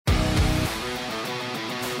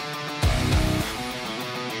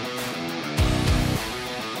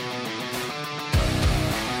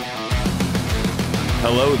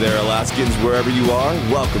Hello there, Alaskans, wherever you are.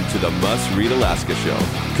 Welcome to the Must Read Alaska Show,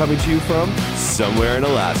 coming to you from somewhere in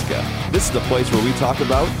Alaska. This is the place where we talk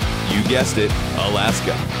about, you guessed it,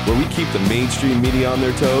 Alaska, where we keep the mainstream media on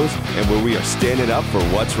their toes and where we are standing up for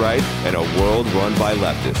what's right in a world run by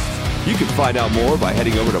leftists. You can find out more by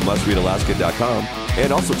heading over to mustreadalaska.com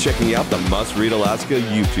and also checking out the Must Read Alaska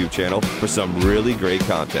YouTube channel for some really great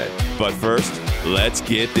content. But first, let's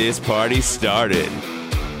get this party started.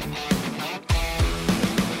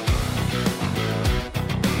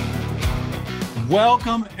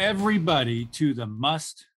 Welcome, everybody, to the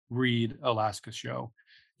Must Read Alaska Show.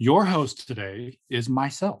 Your host today is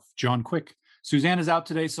myself, John Quick. Suzanne is out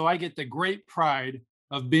today, so I get the great pride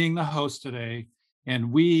of being the host today.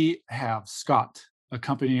 And we have Scott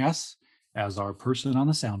accompanying us as our person on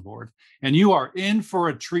the soundboard. And you are in for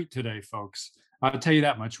a treat today, folks. I'll tell you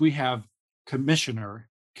that much. We have Commissioner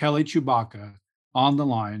Kelly Tshibaka on the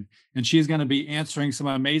line, and she's going to be answering some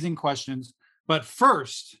amazing questions. But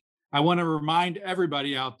first, I want to remind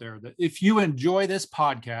everybody out there that if you enjoy this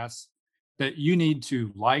podcast, that you need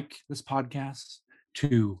to like this podcast,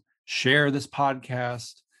 to share this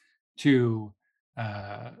podcast, to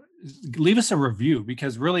leave us a review,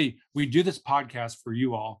 because really we do this podcast for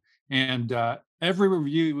you all. And every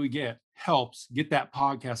review we get helps get that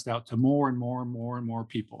podcast out to more and more and more and more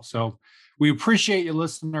people. So we appreciate you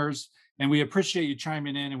listeners, and we appreciate you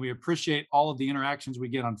chiming in, and we appreciate all of the interactions we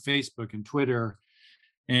get on Facebook and Twitter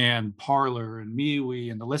and Parler and MeWe,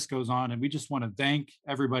 and the list goes on. And we just want to thank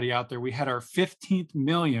everybody out there. We had our 15th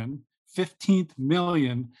million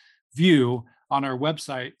view on our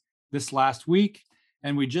website this last week,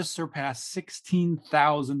 and we just surpassed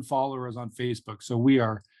 16,000 followers on Facebook. So we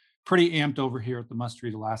are pretty amped over here at the Must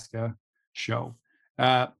Read Alaska Show.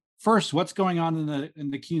 First, what's going on in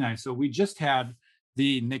the Kenai? So we just had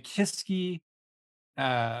the Nikiski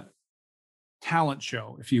talent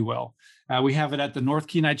show, if you will. We have it at the North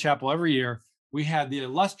Kenai Chapel every year. We had the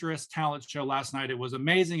illustrious talent show last night. It was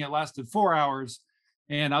amazing. It lasted 4 hours.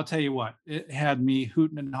 And I'll tell you what, it had me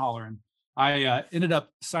hooting and hollering. I ended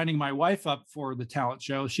up signing my wife up for the talent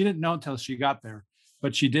show. She didn't know until she got there,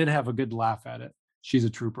 but she did have a good laugh at it. She's a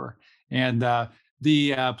trooper. And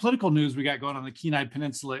the political news we got going on the Kenai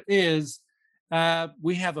Peninsula is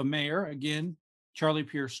we have a mayor, again, Charlie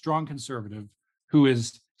Pierce, strong conservative, who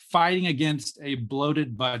is fighting against a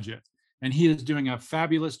bloated budget. And he is doing a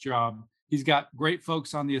fabulous job. He's got great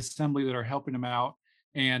folks on the assembly that are helping him out.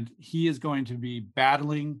 And he is going to be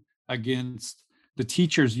battling against the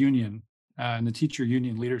teachers union and the teacher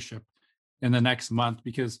union leadership in the next month,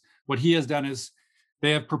 because what he has done is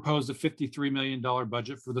they have proposed a $53 million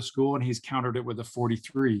budget for the school, and he's countered it with a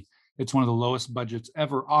 43. It's one of the lowest budgets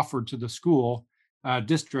ever offered to the school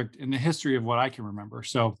district in the history of what I can remember.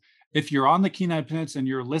 So if you're on the Kenai Peninsula and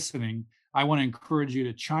you're listening, I want to encourage you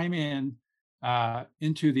to chime in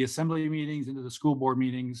into the assembly meetings, into the school board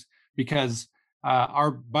meetings, because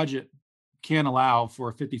our budget can't allow for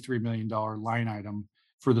a $53 million line item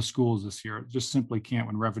for the schools this year. It just simply can't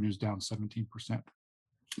when revenue's down 17%.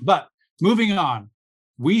 But moving on,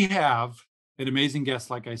 we have an amazing guest,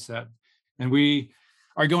 like I said, and we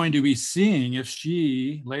are going to be seeing if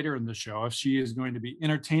she, later in the show, if she is going to be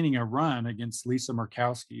entertaining a run against Lisa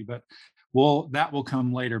Murkowski, but that will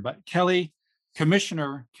come later. But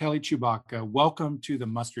Commissioner Kelly Tshibaka, welcome to the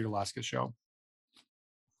Must Read Alaska Show.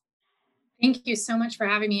 Thank you so much for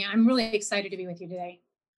having me. I'm really excited to be with you today.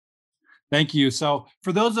 Thank you. So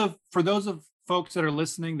for those of folks that are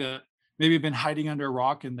listening that maybe have been hiding under a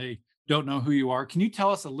rock and they don't know who you are, can you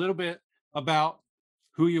tell us a little bit about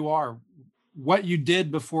who you are, what you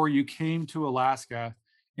did before you came to Alaska,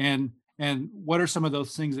 and what are some of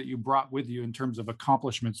those things that you brought with you in terms of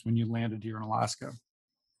accomplishments when you landed here in Alaska?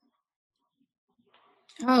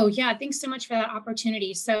 Oh, yeah. Thanks so much for that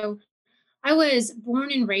opportunity. So I was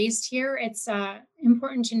born and raised here. It's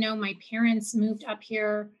important to know my parents moved up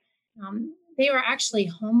here. They were actually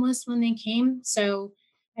homeless when they came. So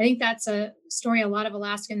I think that's a story a lot of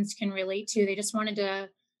Alaskans can relate to. They just wanted to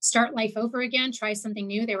start life over again, try something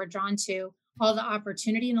new. They were drawn to all the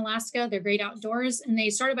opportunity in Alaska, the great outdoors, and they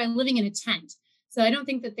started by living in a tent. So I don't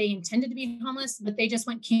think that they intended to be homeless, but they just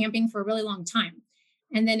went camping for a really long time.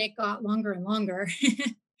 And then it got longer and longer.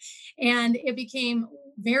 And it became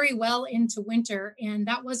very well into winter, and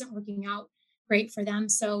that wasn't working out great for them.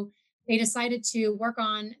 So they decided to work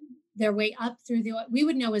on their way up through what we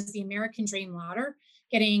would know as the American Dream ladder,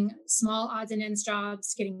 getting small odds and ends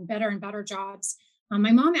jobs, getting better and better jobs.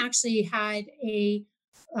 My mom actually had a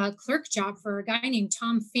clerk job for a guy named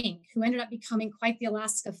Tom Fink, who ended up becoming quite the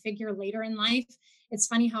Alaska figure later in life. It's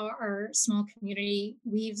funny how our small community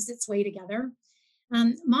weaves its way together.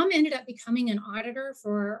 Mom ended up becoming an auditor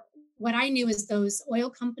for what I knew as those oil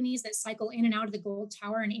companies that cycle in and out of the gold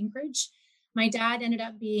tower in Anchorage. My dad ended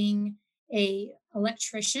up being a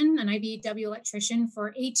electrician, an IBEW electrician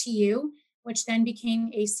for ATU, which then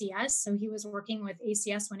became ACS. So he was working with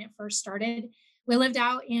ACS when it first started. We lived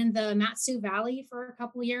out in the Matsu Valley for a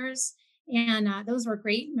couple of years, and those were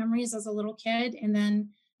great memories as a little kid. And then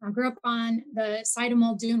I grew up on the side of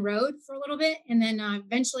Muldoon Road for a little bit, and then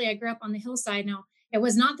eventually I grew up on the hillside. Now, it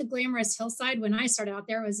was not the glamorous hillside when I started out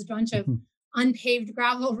there. It was a bunch of unpaved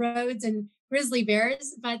gravel roads and grizzly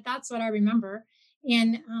bears, but that's what I remember.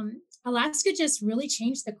 And Alaska just really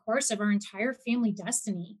changed the course of our entire family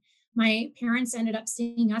destiny. My parents ended up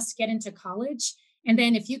seeing us get into college. And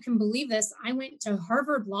then, if you can believe this, I went to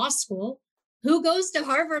Harvard Law School. Who goes to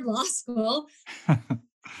Harvard Law School?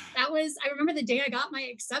 I remember the day I got my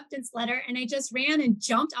acceptance letter, and I just ran and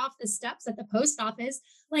jumped off the steps at the post office.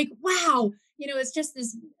 Like, wow, it's just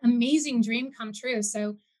this amazing dream come true.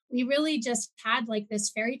 So we really just had like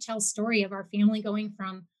this fairy tale story of our family going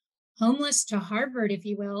from homeless to Harvard, if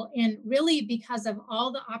you will. And really because of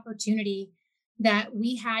all the opportunity that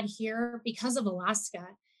we had here because of Alaska.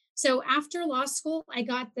 So after law school, I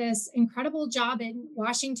got this incredible job in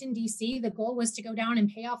Washington, D.C. The goal was to go down and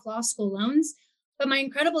pay off law school loans. But my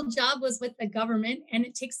incredible job was with the government, and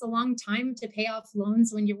it takes a long time to pay off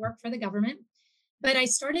loans when you work for the government. But I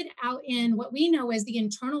started out in what we know as the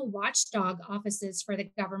internal watchdog offices for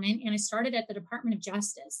the government, and I started at the Department of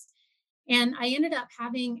Justice. And I ended up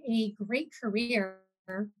having a great career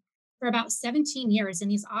for about 17 years in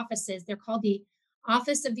these offices. They're called the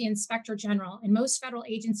Office of the Inspector General, and most federal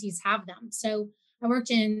agencies have them. So I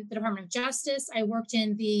worked in the Department of Justice. I worked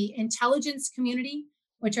in the intelligence community,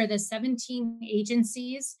 which are the 17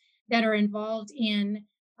 agencies that are involved in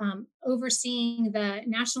overseeing the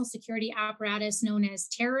national security apparatus known as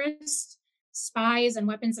terrorists, spies, and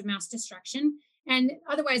weapons of mass destruction. And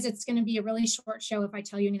otherwise, it's going to be a really short show if I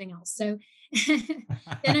tell you anything else. So then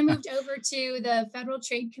I moved over to the Federal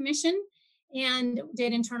Trade Commission and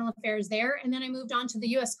did internal affairs there. And then I moved on to the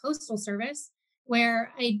U.S. Postal Service,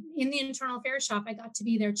 where in the internal affairs shop, I got to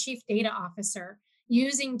be their chief data officer,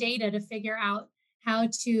 using data to figure out how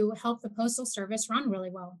to help the Postal Service run really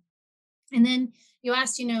well. And then you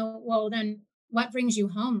asked, well, then what brings you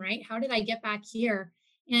home, right? How did I get back here?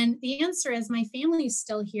 And the answer is my family is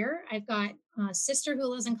still here. I've got a sister who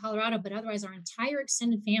lives in Colorado, but otherwise our entire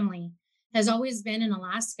extended family has always been in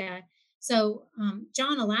Alaska. So,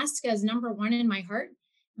 John, Alaska is number one in my heart.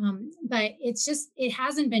 But it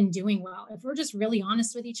hasn't been doing well. If we're just really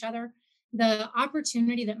honest with each other, the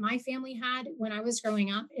opportunity that my family had when I was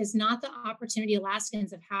growing up is not the opportunity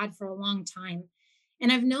Alaskans have had for a long time.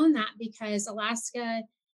 And I've known that because Alaska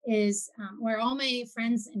is where all my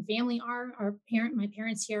friends and family are. My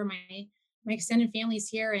parents here, my extended family's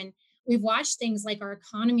here. And we've watched things like our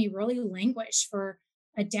economy really languish for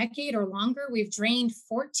a decade or longer. We've drained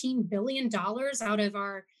 $14 billion out of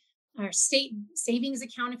our state savings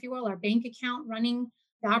account, if you will, our bank account running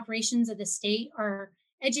the operations of the state. Our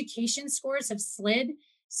education scores have slid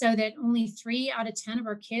so that only 3 out of 10 of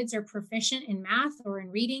our kids are proficient in math or in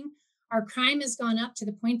reading. Our crime has gone up to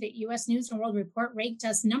the point that U.S. News and World Report ranked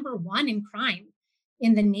us number 1 in crime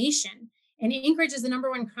in the nation. And Anchorage is the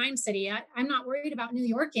number 1 crime city. I'm not worried about New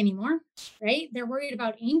York anymore, right? They're worried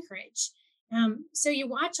about Anchorage. So you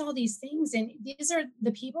watch all these things, and these are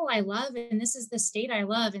the people I love, and this is the state I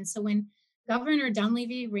love. And so when Governor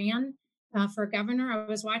Dunleavy ran for governor, I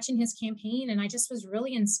was watching his campaign, and I just was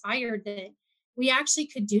really inspired that we actually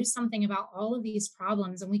could do something about all of these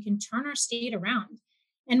problems, and we can turn our state around.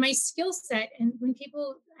 And my skill set, and when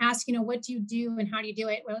people ask, what do you do and how do you do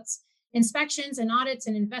it? Well, it's inspections and audits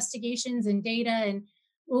and investigations and data. And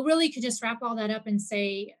we'll really could just wrap all that up and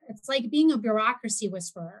say, it's like being a bureaucracy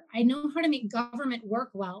whisperer. I know how to make government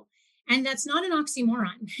work well. And that's not an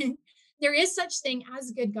oxymoron. There is such thing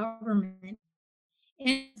as good government.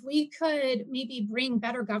 And if we could maybe bring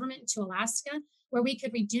better government to Alaska, where we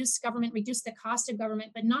could reduce the cost of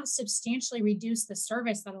government, but not substantially reduce the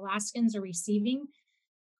service that Alaskans are receiving,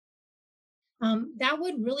 that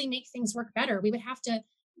would really make things work better.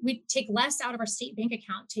 We'd take less out of our state bank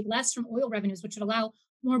account, take less from oil revenues, which would allow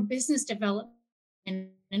more business development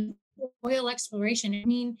and oil exploration. I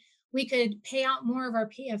mean, we could pay out more of our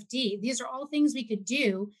PFD. These are all things we could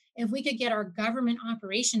do if we could get our government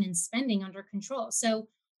operation and spending under control. So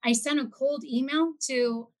I sent a cold email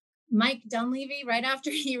to Mike Dunleavy right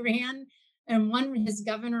after he ran and won his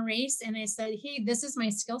governor race. And I said, hey, this is my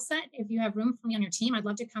skill set. If you have room for me on your team, I'd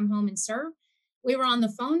love to come home and serve. We were on the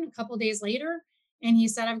phone a couple of days later, and he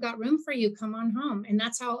said, I've got room for you. Come on home. And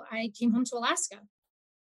that's how I came home to Alaska.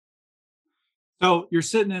 So you're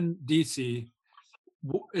sitting in DC.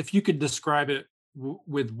 If you could describe it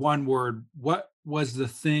with one word, what was the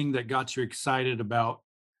thing that got you excited about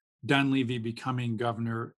Dunleavy becoming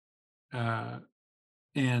governor, uh,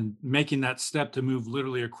 and making that step to move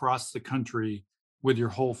literally across the country with your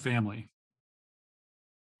whole family?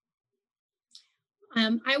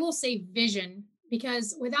 I will say vision,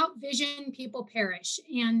 because without vision, people perish.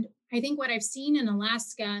 And I think what I've seen in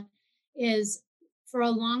Alaska is for a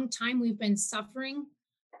long time, we've been suffering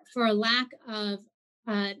for a lack of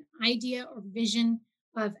an idea or vision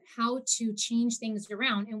of how to change things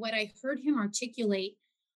around. And what I heard him articulate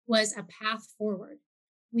was a path forward.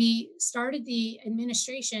 We started the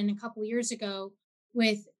administration a couple years ago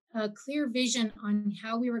with a clear vision on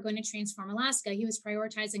how we were going to transform Alaska. He was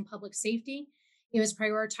prioritizing public safety, he was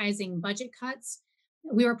prioritizing budget cuts,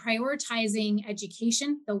 we were prioritizing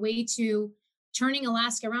education, the way to turning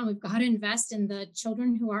Alaska around. We've got to invest in the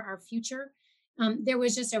children who are our future. There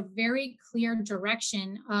was just a very clear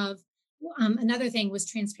direction of another thing was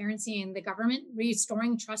transparency in the government,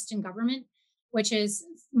 restoring trust in government, which is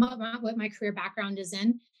what my career background is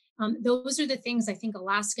in. Those are the things I think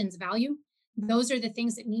Alaskans value. Those are the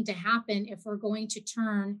things that need to happen if we're going to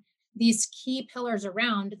turn these key pillars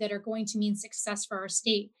around that are going to mean success for our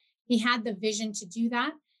state. He had the vision to do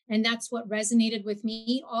that. And that's what resonated with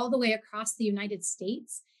me all the way across the United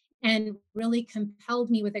States and really compelled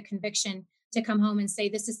me with a conviction to come home and say,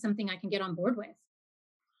 this is something I can get on board with.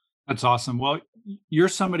 That's awesome. Well, you're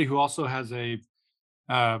somebody who also has a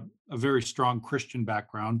very strong Christian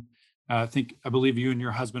background. I believe you and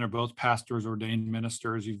your husband are both pastors, ordained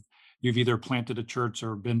ministers. You've either planted a church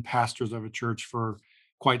or been pastors of a church for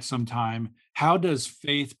quite some time. How does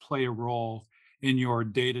faith play a role in your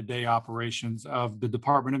day-to-day operations of the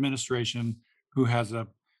Department of Administration, who has a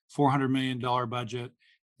 $400 million budget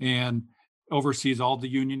and oversees all the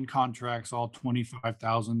union contracts, all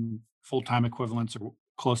 25,000 full-time equivalents or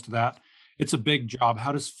close to that? It's a big job.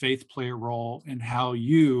 How does faith play a role in how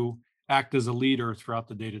you act as a leader throughout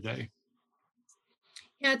the day-to-day?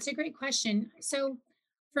 Yeah, it's a great question. So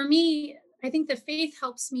for me, I think the faith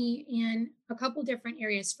helps me in a couple different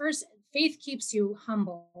areas. First, faith keeps you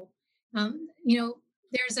humble. You know,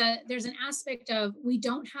 there's an aspect of we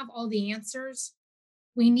don't have all the answers.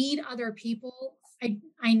 We need other people.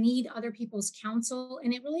 I need other people's counsel,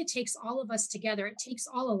 and it really takes all of us together. It takes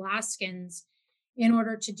all Alaskans in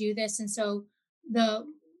order to do this. And so the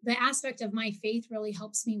the aspect of my faith really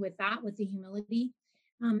helps me with that, with the humility.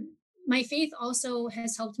 My faith also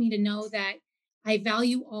has helped me to know that I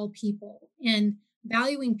value all people, and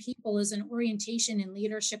valuing people is an orientation in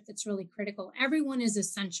leadership that's really critical. Everyone is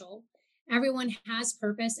essential. Everyone has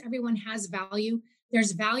purpose. Everyone has value.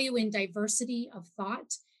 There's value in diversity of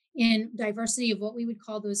thought, in diversity of what we would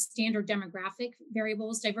call those standard demographic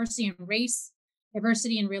variables, diversity in race,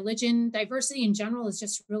 diversity in religion, diversity in general is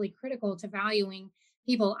just really critical to valuing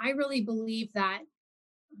people. I really believe that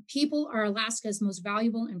people are Alaska's most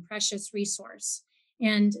valuable and precious resource.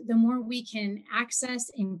 And the more we can access,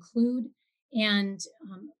 include, and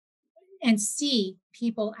and see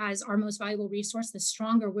people as our most valuable resource, the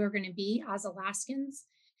stronger we're going to be as Alaskans.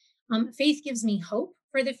 Faith gives me hope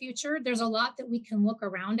for the future. There's a lot that we can look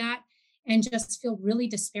around at and just feel really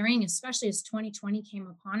despairing, especially as 2020 came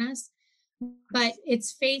upon us. But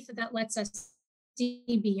it's faith that lets us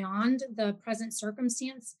see beyond the present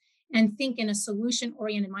circumstance and think in a solution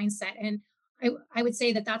oriented mindset. And I would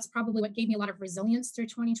say that that's probably what gave me a lot of resilience through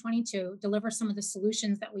 2020 to deliver some of the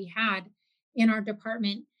solutions that we had in our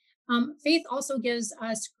department. Faith also gives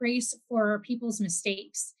us grace for people's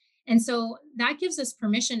mistakes. And so that gives us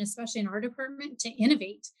permission, especially in our department, to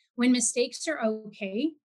innovate. When mistakes are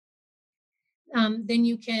okay, then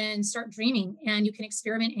you can start dreaming and you can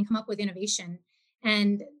experiment and come up with innovation.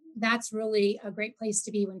 And that's really a great place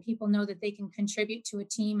to be when people know that they can contribute to a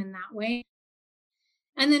team in that way.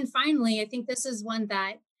 And then finally, I think this is one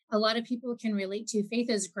that a lot of people can relate to. Faith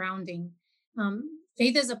is grounding.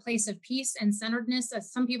 Faith is a place of peace and centeredness.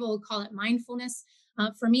 As some people would call it mindfulness.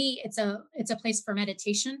 For me, it's a place for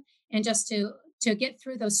meditation and just to get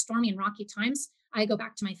through those stormy and rocky times. I go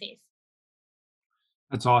back to my faith.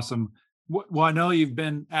 That's awesome. Well, I know you've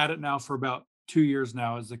been at it now for about 2 years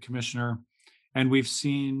now as the commissioner, and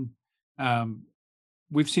um,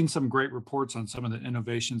 we've seen some great reports on some of the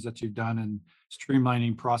innovations that you've done in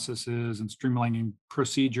streamlining processes and streamlining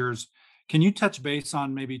procedures. Can you touch base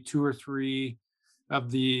on maybe two or three of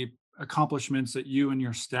the accomplishments that you and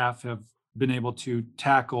your staff have been able to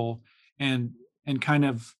tackle, and kind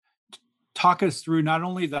of talk us through not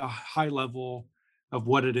only the high level of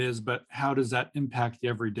what it is, but how does that impact the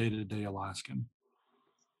every day-to-day Alaskan?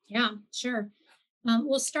 Yeah, sure.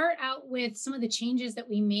 We'll start out with some of the changes that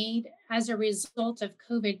we made as a result of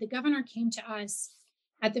COVID. The governor came to us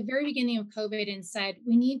at the very beginning of COVID and said,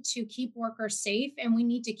 we need to keep workers safe and we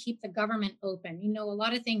need to keep the government open. You know, a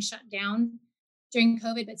lot of things shut down during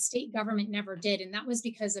COVID, but state government never did. And that was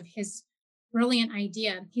because of his brilliant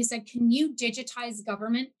idea. He said, can you digitize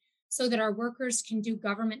government so that our workers can do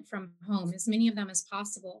government from home, as many of them as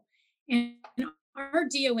possible? And our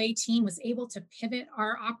DOA team was able to pivot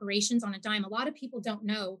our operations on a dime. A lot of people don't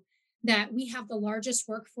know that we have the largest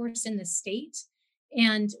workforce in the state,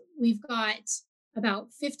 and we've got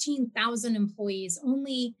about 15,000 employees.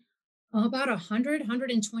 Only about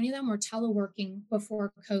 120 of them were teleworking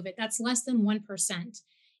before COVID. That's less than 1%.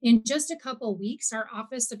 In just a couple of weeks, our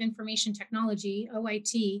Office of Information Technology,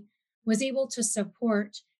 OIT, was able to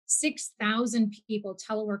support 6,000 people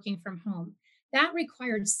teleworking from home. That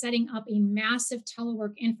required setting up a massive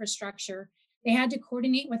telework infrastructure. They had to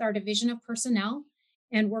coordinate with our Division of Personnel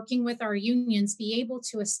and working with our unions, be able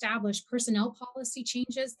to establish personnel policy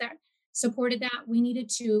changes that supported that. We needed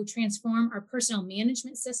to transform our personnel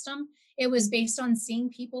management system. It was based on seeing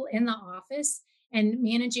people in the office and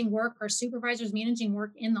managing work, our supervisors managing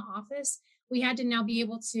work in the office. We had to now be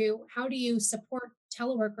able to, how do you support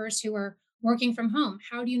teleworkers who are working from home?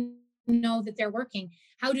 How do you know that they're working?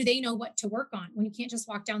 How do they know what to work on when you can't just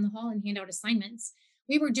walk down the hall and hand out assignments?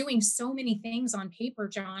 We were doing so many things on paper,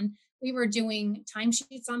 John. We were doing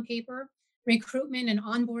timesheets on paper, recruitment and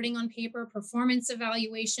onboarding on paper, performance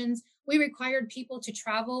evaluations. We required people to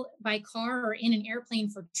travel by car or in an airplane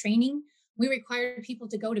for training. We required people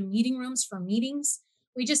to go to meeting rooms for meetings.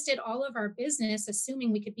 We just did all of our business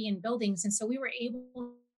assuming we could be in buildings. And so we were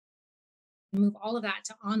able to move all of that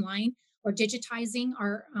to online or digitizing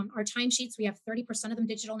our timesheets. We have 30% of them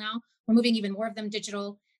digital now. We're moving even more of them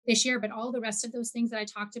digital this year, but all the rest of those things that I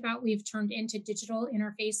talked about, we've turned into digital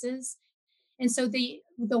interfaces. And so the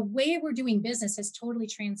way we're doing business has totally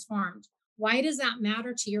transformed. Why does that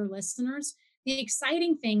matter to your listeners? The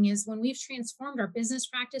exciting thing is when we've transformed our business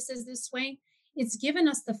practices this way, it's given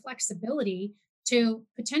us the flexibility to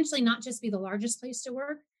potentially not just be the largest place to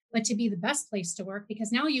work, but to be the best place to work,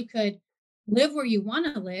 because now you could live where you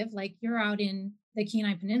want to live, like you're out in the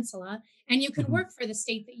Kenai Peninsula, and you could work for the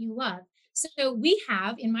state that you love. So we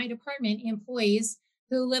have in my department employees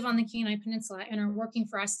who live on the Kenai Peninsula and are working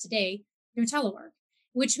for us today through telework,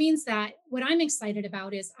 which means that what I'm excited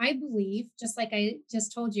about is I believe, just like I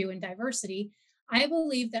just told you in diversity, I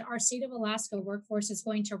believe that our state of Alaska workforce is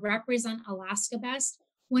going to represent Alaska best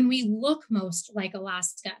when we look most like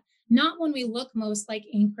Alaska, not when we look most like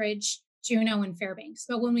Anchorage, Juneau, and Fairbanks,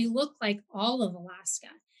 but when we look like all of Alaska.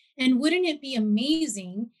 And wouldn't it be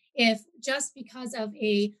amazing if just because of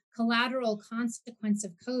a collateral consequence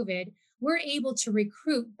of COVID, we're able to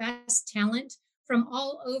recruit best talent from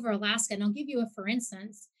all over Alaska? And I'll give you a for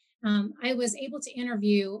instance. I was able to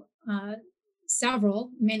interview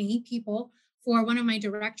many people for one of my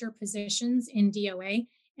director positions in DOA.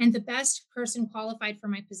 And the best person qualified for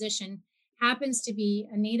my position happens to be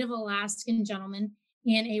a Native Alaskan gentleman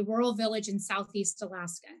in a rural village in Southeast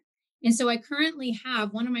Alaska. And so I currently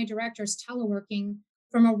have one of my directors teleworking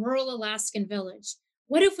from a rural Alaskan village.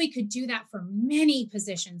 What if we could do that for many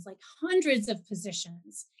positions, like hundreds of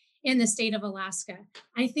positions in the state of Alaska?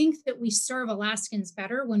 I think that we serve Alaskans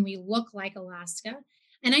better when we look like Alaska.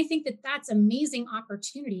 And I think that that's amazing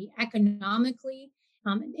opportunity economically,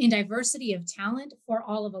 in diversity of talent for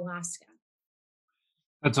all of Alaska.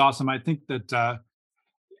 That's awesome. I think that,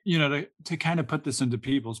 to kind of put this into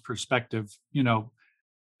people's perspective,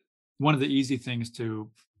 one of the easy things to,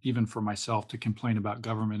 even for myself, to complain about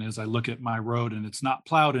government is I look at my road and it's not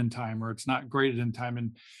plowed in time or it's not graded in time.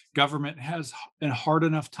 And government has a hard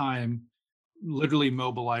enough time literally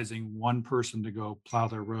mobilizing one person to go plow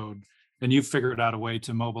their road. And you've figured out a way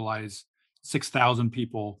to mobilize 6,000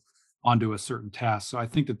 people onto a certain task. So I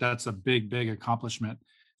think that that's a big, big accomplishment.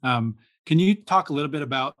 Can you talk a little bit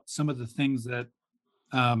about some of the things that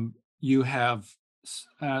you have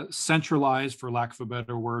centralized, for lack of a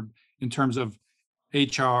better word, in terms of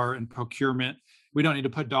HR and procurement? We don't need to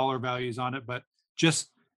put dollar values on it, but just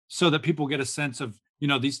so that people get a sense of,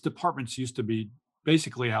 these departments used to be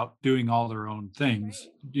basically out doing all their own things,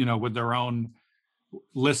 right, with their own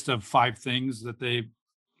list of 5 things that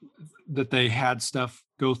they had stuff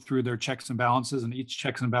go through their checks and balances, and each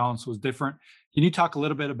checks and balance was different. Can you talk a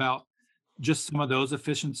little bit about just some of those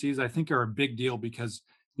efficiencies? I think are a big deal because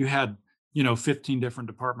you had, 15 different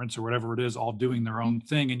departments or whatever it is, all doing their own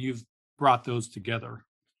thing, and you've brought those together.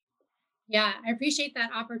 Yeah, I appreciate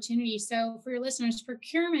that opportunity. So for your listeners,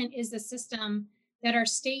 procurement is the system that our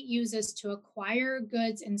state uses to acquire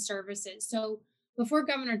goods and services. So Before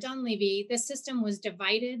Governor Dunleavy, the system was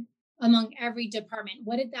divided among every department.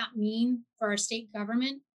 What did that mean for our state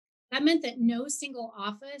government? That meant that no single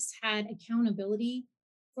office had accountability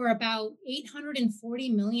for about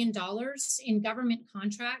 $840 million in government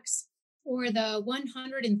contracts or the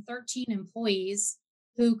 113 employees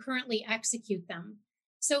who currently execute them.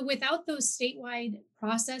 So without those statewide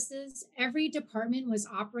processes, every department was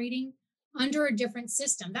operating under a different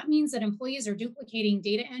system. That means that employees are duplicating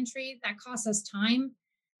data entry. That costs us time.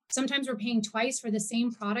 Sometimes we're paying twice for the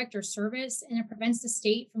same product or service, and it prevents the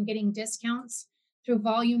state from getting discounts through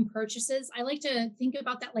volume purchases. I like to think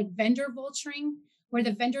about that like vendor vulturing, where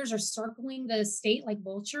the vendors are circling the state like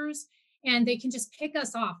vultures, and they can just pick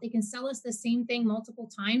us off. They can sell us the same thing multiple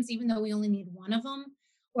times, even though we only need one of them.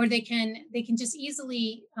 Or they can just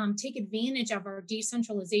easily take advantage of our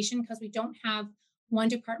decentralization because we don't have one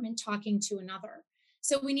department talking to another.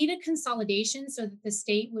 So we needed consolidation so that the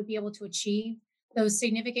state would be able to achieve those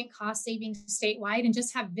significant cost savings statewide and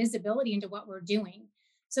just have visibility into what we're doing.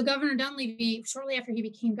 So Governor Dunleavy, shortly after he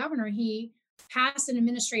became governor, he passed an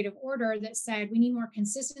administrative order that said we need more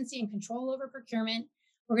consistency and control over procurement.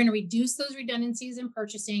 We're going to reduce those redundancies in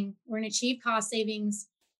purchasing. We're going to achieve cost savings.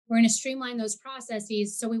 We're going to streamline those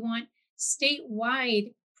processes. So we want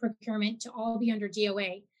statewide procurement to all be under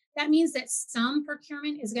DOA. That means that some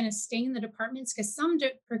procurement is going to stay in the departments because some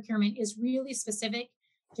procurement is really specific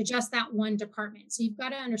to just that one department. So you've got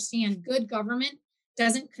to understand good government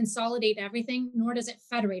doesn't consolidate everything, nor does it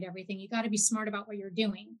federate everything. You got to be smart about what you're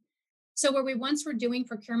doing. So where we once were doing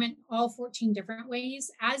procurement all 14 different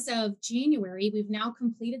ways, as of January, we've now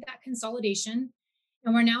completed that consolidation,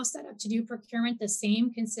 and we're now set up to do procurement the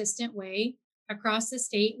same consistent way across the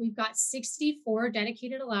state. We've got 64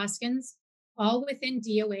 dedicated Alaskans, all within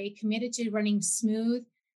DOA, committed to running smooth,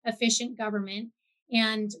 efficient government.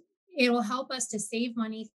 And it will help us to save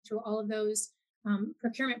money through all of those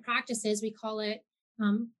procurement practices. We call it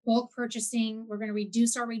bulk purchasing. We're going to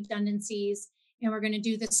reduce our redundancies, and we're going to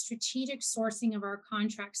do the strategic sourcing of our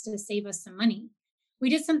contracts to save us some money. We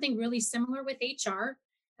did something really similar with HR.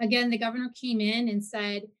 Again, the governor came in and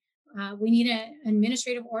said, we need an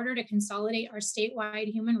administrative order to consolidate our statewide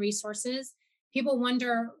human resources. People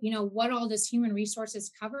wonder, what all does human resources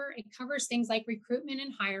cover? It covers things like recruitment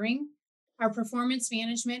and hiring, our performance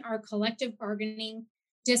management, our collective bargaining,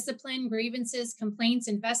 discipline, grievances, complaints,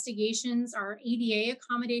 investigations, our ADA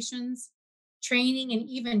accommodations, training, and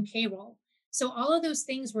even payroll. So all of those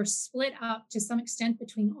things were split up to some extent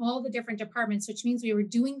between all the different departments, which means we were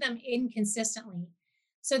doing them inconsistently.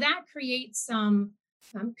 So that creates some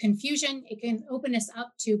confusion. It can open us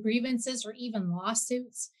up to grievances or even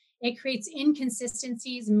lawsuits. It creates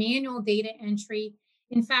inconsistencies, manual data entry.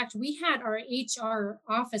 In fact, we had our HR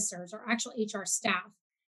officers, our actual HR staff,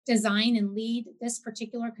 design and lead this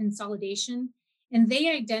particular consolidation, and they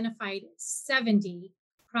identified 70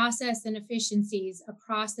 process inefficiencies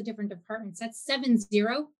across the different departments. That's 70,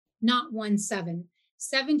 not 17,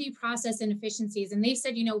 70 process inefficiencies. And they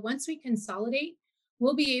said, once we consolidate,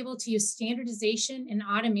 we'll be able to use standardization and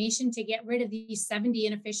automation to get rid of these 70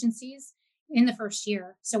 inefficiencies in the first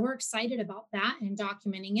year. So we're excited about that and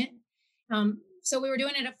documenting it. So we were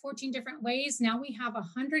doing it at 14 different ways. Now we have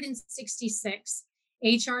 166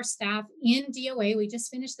 HR staff in DOA. We just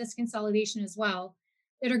finished this consolidation as well,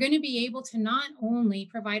 that are going to be able to not only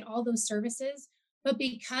provide all those services, but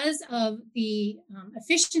because of the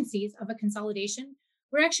efficiencies of a consolidation,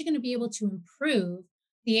 we're actually going to be able to improve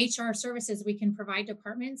the HR services we can provide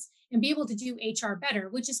departments and be able to do HR better,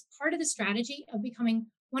 which is part of the strategy of becoming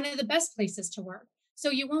one of the best places to work. So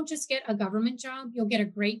you won't just get a government job, you'll get a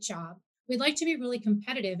great job. We'd like to be really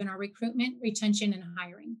competitive in our recruitment, retention, and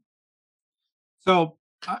hiring. So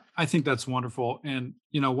I think that's wonderful. And,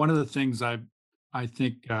 one of the things I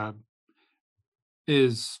think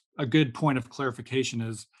is a good point of clarification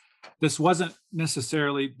is this wasn't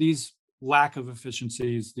necessarily these lack of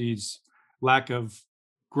efficiencies, these lack of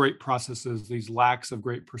great processes, these lacks of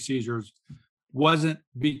great procedures wasn't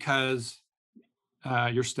because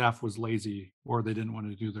your staff was lazy or they didn't want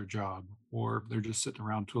to do their job or they're just sitting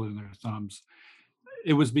around twiddling their thumbs.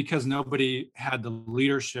 It was because nobody had the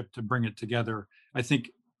leadership to bring it together. I think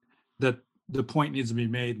that the point needs to be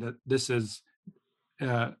made that this is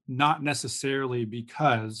not necessarily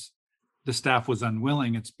because the staff was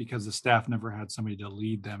unwilling. It's because the staff never had somebody to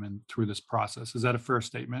lead them and through this process. Is that a fair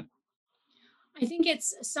statement? I think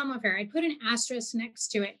it's somewhat fair. I put an asterisk next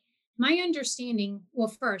to it. My understanding, well,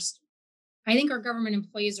 first, I think our government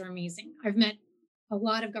employees are amazing. I've met a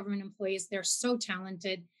lot of government employees. They're so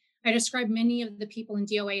talented. I describe many of the people in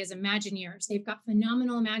DOA as Imagineers. They've got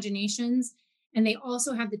phenomenal imaginations and they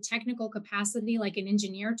also have the technical capacity, like an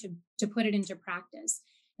engineer, to put it into practice.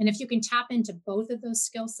 And if you can tap into both of those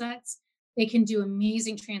skill sets, they can do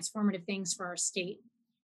amazing transformative things for our state.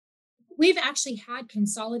 We've actually had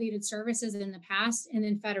consolidated services in the past and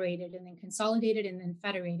then federated and then consolidated and then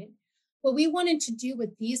federated. What we wanted to do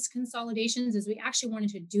with these consolidations is we actually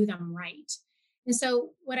wanted to do them right. And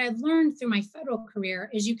so, what I've learned through my federal career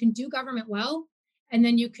is you can do government well, and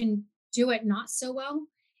then you can do it not so well.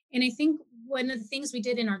 And I think one of the things we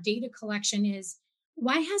did in our data collection is,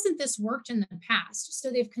 why hasn't this worked in the past?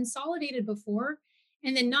 So they've consolidated before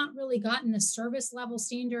and then not really gotten the service level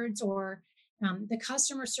standards or the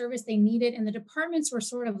customer service they needed. And the departments were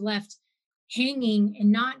sort of left hanging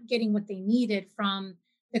and not getting what they needed from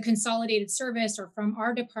the consolidated service or from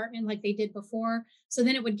our department like they did before. So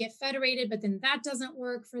then it would get federated, but then that doesn't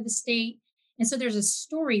work for the state. And so there's a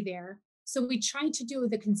story there. So we tried to do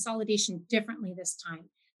the consolidation differently this time.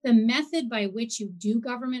 The method by which you do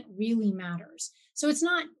government really matters. So it's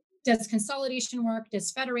not, does consolidation work?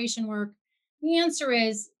 Does federation work? The answer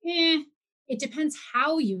is, it depends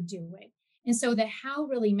how you do it. And so the how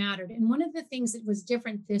really mattered. And one of the things that was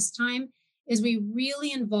different this time is we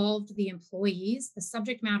really involved the employees, the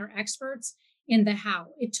subject matter experts, in the how.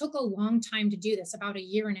 It took a long time to do this, about a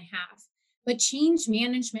year and a half, but change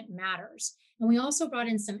management matters. And we also brought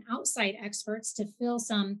in some outside experts to fill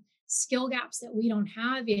some skill gaps that we don't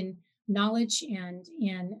have in knowledge and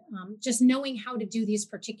just knowing how to do these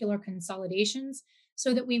particular consolidations,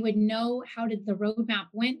 so that we would know how did the roadmap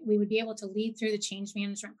went. We would be able to lead through the change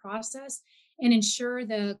management process and ensure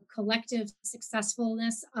the collective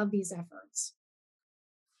successfulness of these efforts.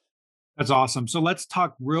 That's awesome. So let's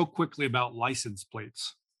talk real quickly about license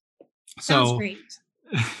plates. Sounds great.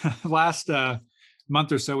 Last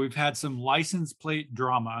month or so, we've had some license plate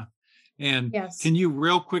drama. And Yes. can you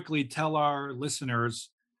real quickly tell our listeners,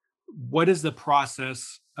 what is the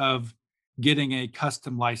process of getting a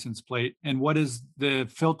custom license plate, and what is the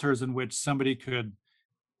filters in which somebody could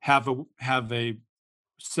have a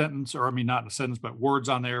sentence, or I mean, not a sentence, but words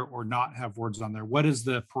on there, or not have words on there? What is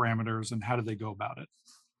the parameters and how do they go about it?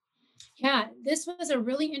 Yeah, this was a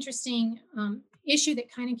really interesting issue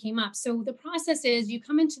that kind of came up. So the process is you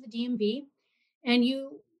come into the DMV and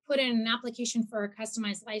you put in an application for a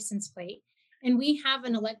customized license plate. And we have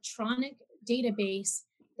an electronic database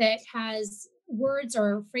that has words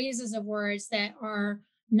or phrases of words that are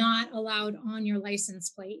not allowed on your license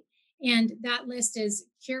plate. And that list is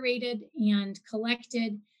curated and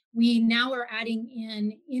collected. We now are adding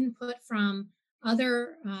in input from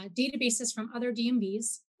other databases from other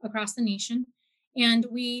DMVs across the nation. And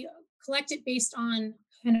we collect it based on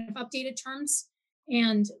kind of updated terms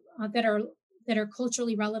and that are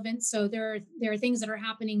culturally relevant. So there are things that are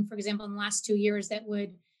happening, for example, in the last 2 years that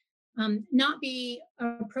would not be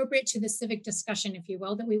appropriate to the civic discussion, if you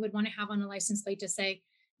will, that we would want to have on a license plate to say,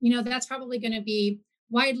 that's probably going to be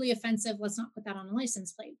widely offensive. Let's not put that on a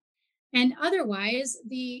license plate. And otherwise,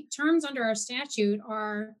 the terms under our statute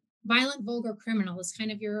are violent, vulgar, criminal is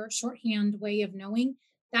kind of your shorthand way of knowing.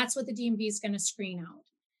 That's what the DMV is going to screen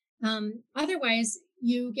out. Otherwise,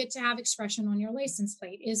 you get to have expression on your license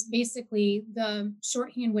plate is basically the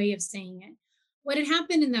shorthand way of saying it. What had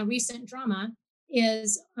happened in the recent drama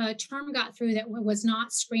is a term got through that was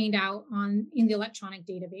not screened out in the electronic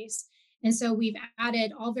database. And so we've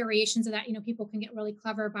added all variations of that. People can get really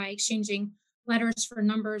clever by exchanging letters for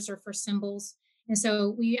numbers or for symbols. And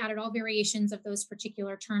so we added all variations of those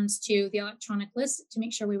particular terms to the electronic list to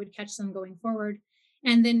make sure we would catch them going forward.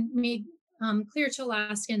 And then made clear to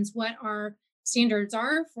Alaskans what our standards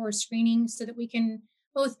are for screening so that we can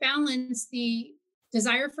both balance the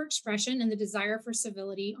desire for expression and the desire for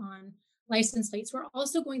civility on license plates. We're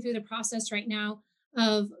also going through the process right now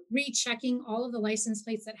of rechecking all of the license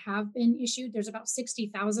plates that have been issued. There's about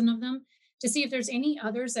 60,000 of them, to see if there's any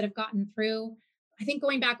others that have gotten through. I think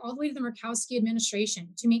going back all the way to the Murkowski administration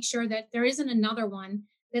to make sure that there isn't another one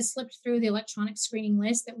that slipped through the electronic screening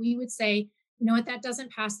list that we would say, what, that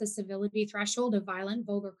doesn't pass the civility threshold of violent,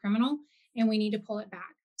 vulgar, criminal, and we need to pull it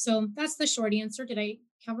back. So that's the short answer. Did I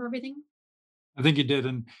cover everything? I think you did.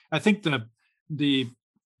 And I think the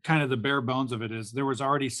kind of the bare bones of it is there was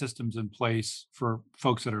already systems in place for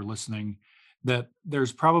folks that are listening, that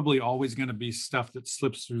there's probably always going to be stuff that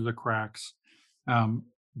slips through the cracks.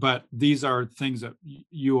 But these are things that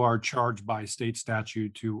you are charged by state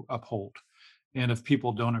statute to uphold. And if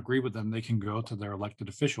people don't agree with them, they can go to their elected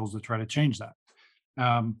officials to try to change that.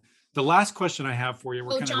 The last question I have for you,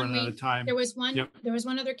 we're kind of running out of time. There was one. Yep. There was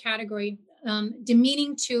one other category.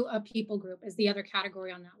 Demeaning to a people group is the other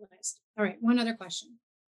category on that list. All right, one other question.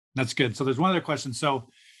 That's good. So there's one other question. So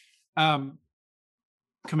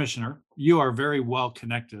Commissioner, you are very well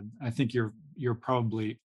connected. I think you're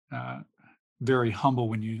probably very humble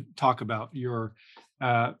when you talk about your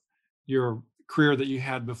career that you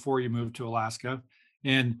had before you moved to Alaska.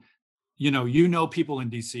 And you know people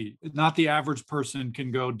in DC. Not the average person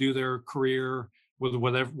can go do their career with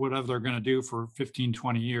whatever they're going to do for 15,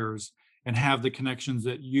 20 years and have the connections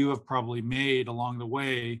that you have probably made along the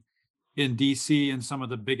way in DC and some of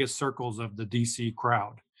the biggest circles of the DC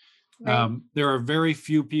crowd. Right. There are very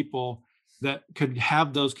few people that could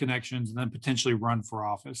have those connections and then potentially run for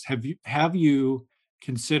office. Have you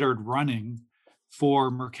considered running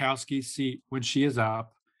for Murkowski's seat when she is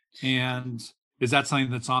up? And is that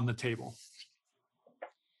something that's on the table?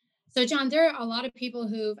 So, John, there are a lot of people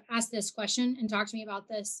who've asked this question and talked to me about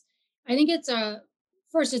this. I think it's a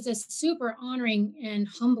super honoring and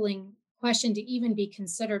humbling question to even be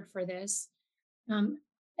considered for this, um,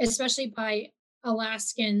 especially by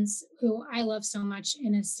Alaskans who I love so much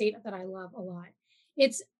in a state that I love a lot.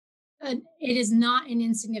 It's it is not an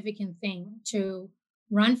insignificant thing to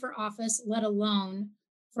run for office, let alone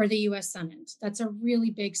for the U.S. Senate. That's a really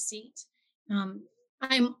big seat. Um,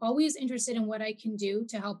 I'm always interested in what I can do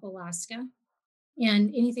to help Alaska and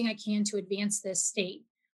anything I can to advance this state.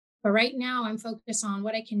 But right now, I'm focused on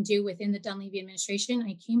what I can do within the Dunleavy administration.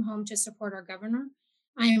 I came home to support our governor.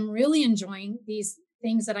 I am really enjoying these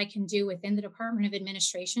things that I can do within the Department of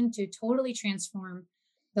Administration to totally transform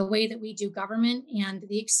the way that we do government and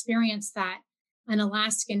the experience that an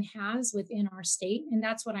Alaskan has within our state. And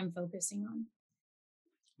that's what I'm focusing on.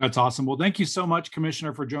 That's awesome. Well, thank you so much,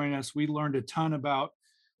 Commissioner, for joining us. We learned a ton about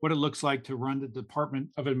what it looks like to run the Department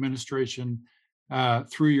of Administration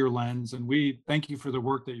through your lens. And we thank you for the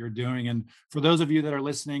work that you're doing. And for those of you that are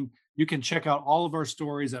listening, you can check out all of our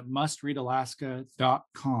stories at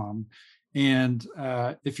mustreadalaska.com. And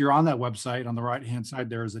if you're on that website, on the right-hand side,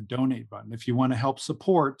 there is a donate button. If you want to help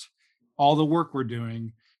support all the work we're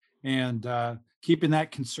doing and keeping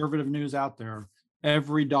that conservative news out there,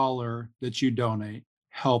 every dollar that you donate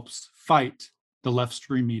helps fight the left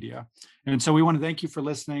stream media. And so we want to thank you for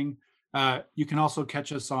listening. You can also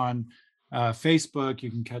catch us on Facebook.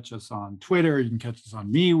 You can catch us on Twitter. You can catch us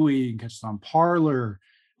on MeWe. You can catch us on Parler,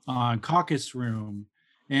 on Caucus Room,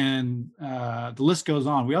 and the list goes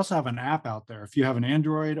on. We also have an app out there. If you have an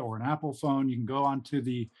Android or an Apple phone, you can go onto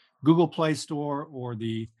the Google Play Store or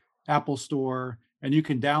the Apple Store, and you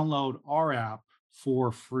can download our app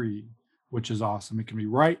for free, which is awesome. It can be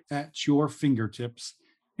right at your fingertips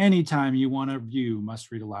anytime you want to view Must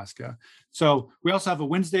Read Alaska. So we also have a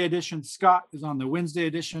Wednesday edition. Scott is on the Wednesday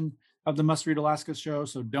edition of the Must Read Alaska show.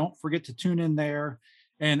 So don't forget to tune in there.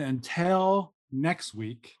 And until next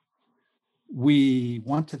week, we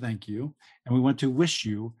want to thank you and we want to wish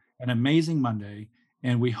you an amazing Monday.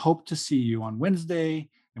 And we hope to see you on Wednesday,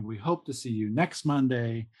 and we hope to see you next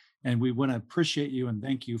Monday. And we want to appreciate you and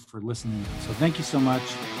thank you for listening. So thank you so much.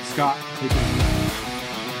 Scott, take it away.